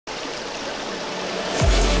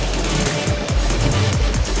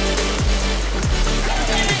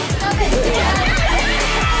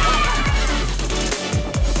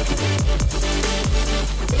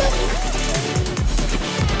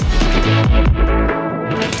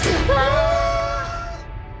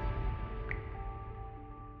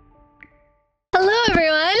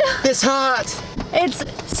It's hot. It's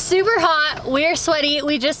super hot. We're sweaty.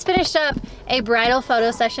 We just finished up a bridal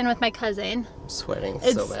photo session with my cousin. I'm sweating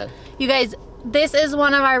so bad. You guys, this is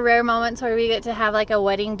one of our rare moments where we get to have like a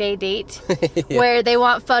wedding day date Yeah. where they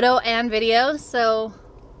want photo and video. So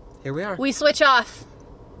here we are. We switch off.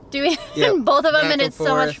 Doing both of them, Back and it's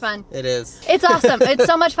so much fun. It is. It's awesome. It's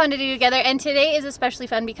so much fun to do together, and today is especially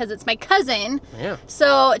fun because it's my cousin. Yeah.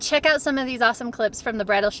 So check out some of these awesome clips from the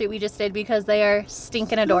bridal shoot we just did because they are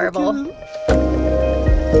stinking adorable.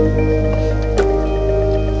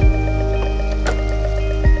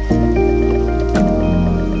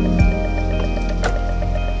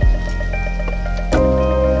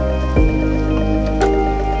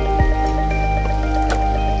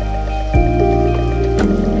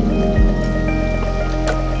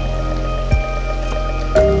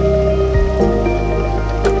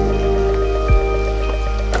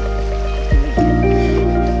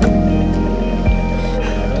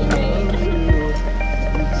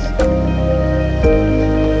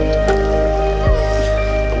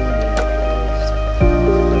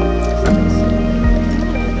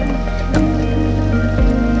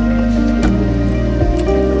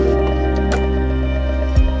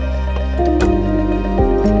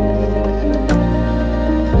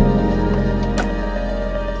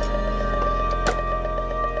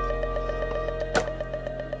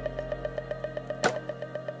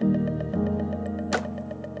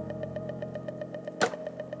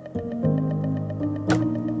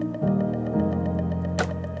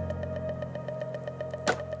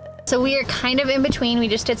 So we are kind of in between. We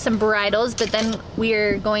just did some bridals, but then we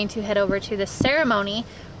are going to head over to the ceremony.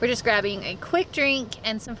 We're just grabbing a quick drink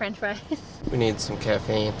and some french fries. We need some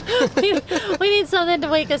caffeine. we need something to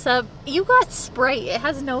wake us up. You got Sprite. It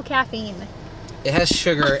has no caffeine. It has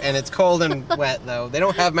sugar and it's cold and wet though. They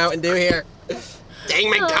don't have Mountain Dew here. Dang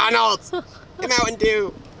McDonald's! Get Mountain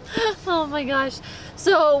Dew! Oh my gosh.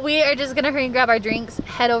 So we are just gonna hurry and grab our drinks,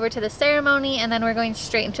 head over to the ceremony, and then we're going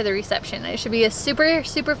straight into the reception. It should be a super,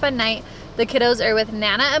 super fun night. The kiddos are with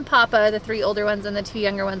Nana and Papa, the 3 older ones, and the 2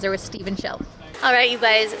 younger ones are with Steve and Shell. All right, you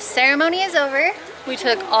guys, ceremony is over. We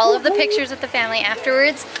took all of the pictures with the family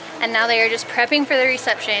afterwards, and now they are just prepping for the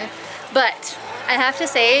reception. But I have to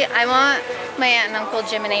say, I want my aunt and uncle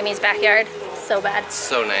Jim and Amy's backyard so bad.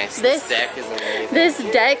 So nice. This deck is amazing. This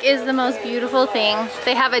deck is the most beautiful thing.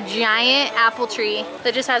 They have a giant apple tree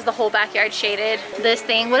that just has the whole backyard shaded. This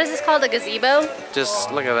thing, what is this called? A gazebo? Just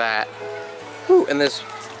look at that. Whew, and this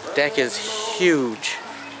deck is huge.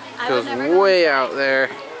 It goes way out there.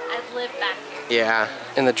 I've lived back here. Yeah,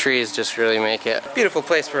 and the trees just really make it a beautiful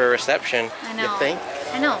place for a reception. I know. You think?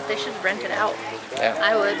 I know. They should rent it out. Yeah.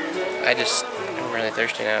 I would. I'm really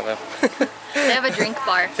thirsty now though. They have a drink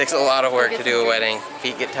bar. Takes a lot of work to do a wedding.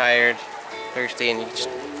 Feet get tired, thirsty, and you just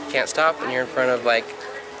can't stop, and you're in front of like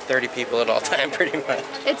 30 people at all time pretty much.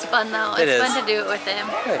 It's fun though. It it's is. fun to do it with them.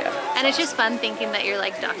 Oh yeah. And it's just fun thinking that you're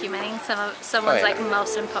like documenting someone's like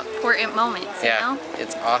most important moments, you know?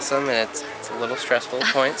 It's awesome, and it's a little stressful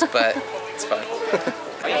at points, but it's fun.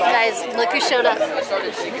 Guys, look who showed up. Cars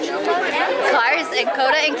and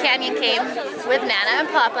Coda and Canyon came with Nana and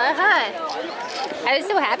Papa. Hi. I was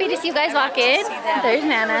so happy to see you guys walk in. There's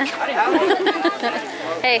Nana.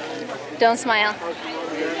 Hey, don't smile.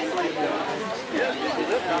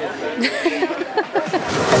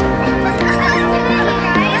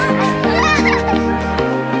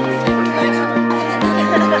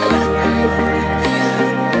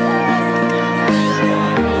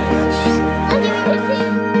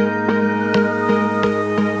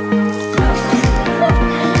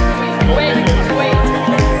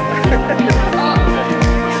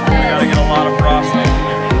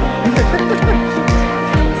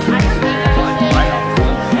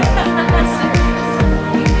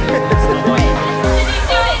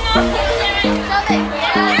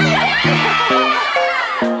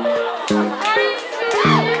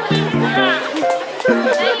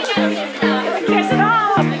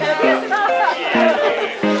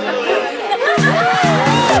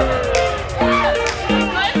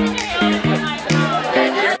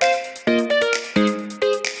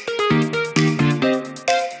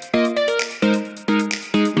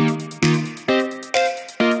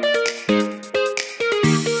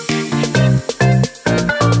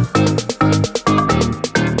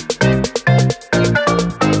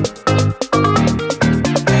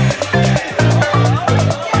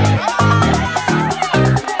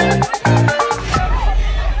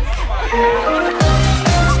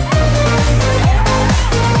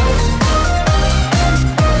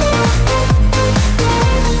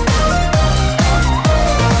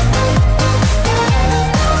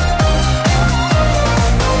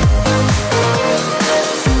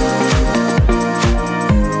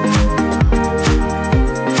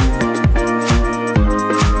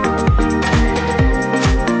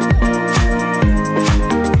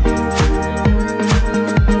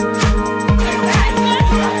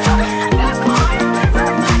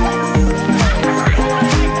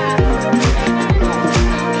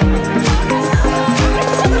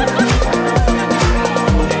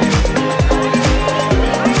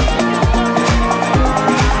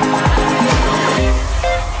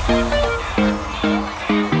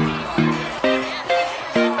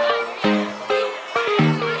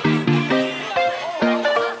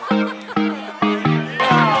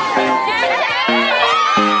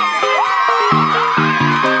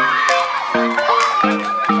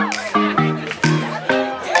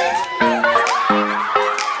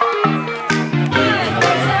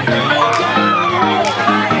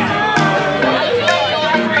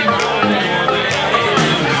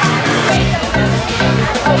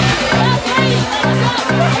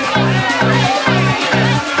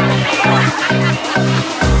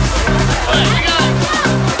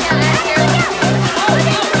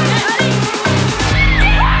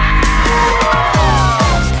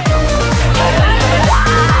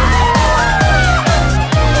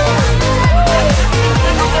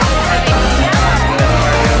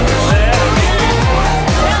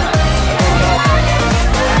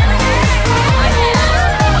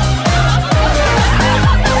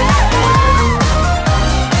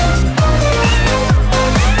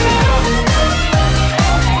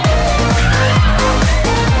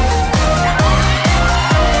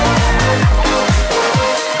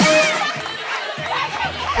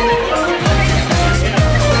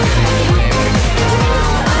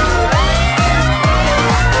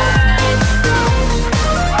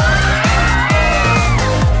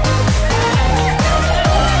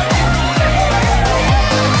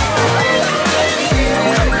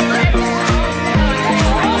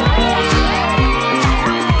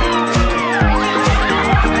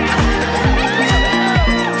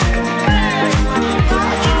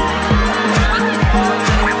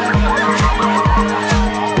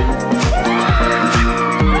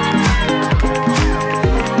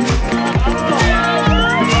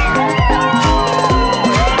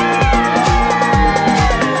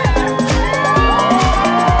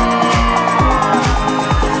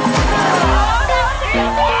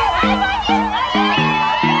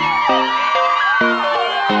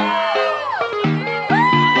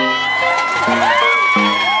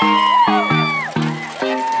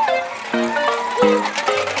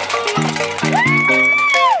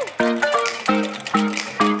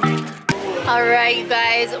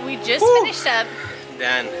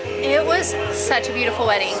 done. It was such a beautiful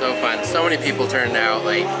wedding. So fun. So many people turned out.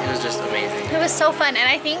 Like, it was just amazing. It was so fun, and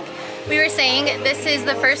I think we were saying this is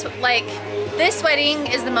the first, like, this wedding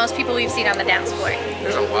is the most people we've seen on the dance floor.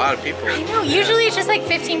 There's a lot of people. I know, usually it's just like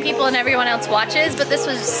 15 people and everyone else watches, but this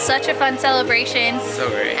was such a fun celebration. So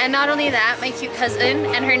great. And not only that, my cute cousin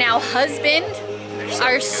and her now husband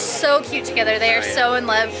are so cute together. They are so in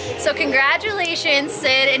love. So congratulations,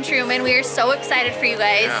 Sid and Truman. We are so excited for you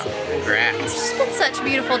guys. Yeah, congrats. It's just been such a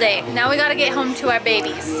beautiful day. Now we gotta get home to our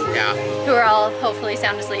babies. Yeah. Who are all hopefully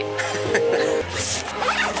sound asleep.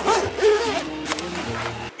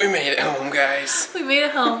 We made it home, guys. We made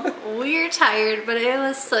it home. We're tired, but it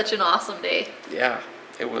was such an awesome day. Yeah,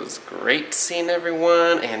 it was great seeing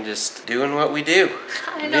everyone and just doing what we do.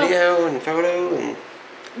 I know. Video and photo and...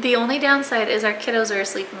 The only downside is our kiddos are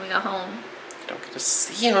asleep when we got home. Don't get to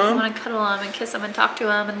see I them. want to cuddle them and kiss them and talk to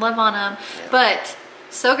them and love on them. Yeah. But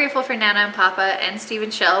so grateful for Nana and Papa and Steve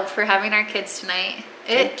and Shelb for having our kids tonight.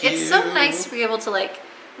 It's so nice to be able to like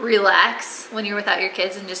relax when you're without your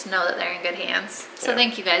kids and just know that they're in good hands. So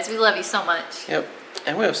thank you guys. We love you so much. Yep.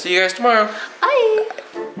 And we'll see you guys tomorrow. Bye.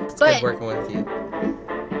 It's good working with you.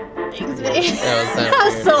 Thanks, babe.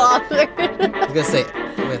 That was so awkward. I was gonna say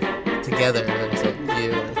with together. I was like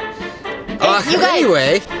you. You guys.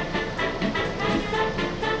 Anyway.